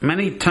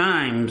Many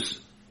times,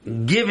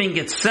 giving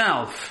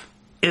itself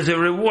is a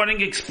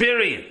rewarding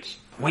experience.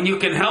 When you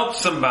can help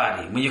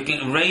somebody, when you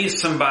can raise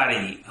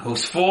somebody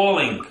who's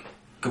falling,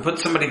 can put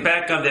somebody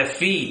back on their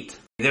feet,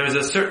 there is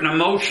a certain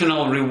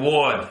emotional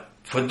reward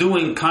for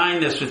doing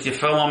kindness with your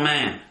fellow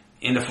man.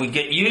 And if we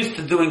get used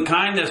to doing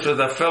kindness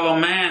with our fellow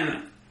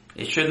man,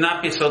 it should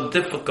not be so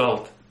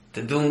difficult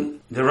to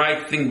do the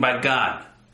right thing by God.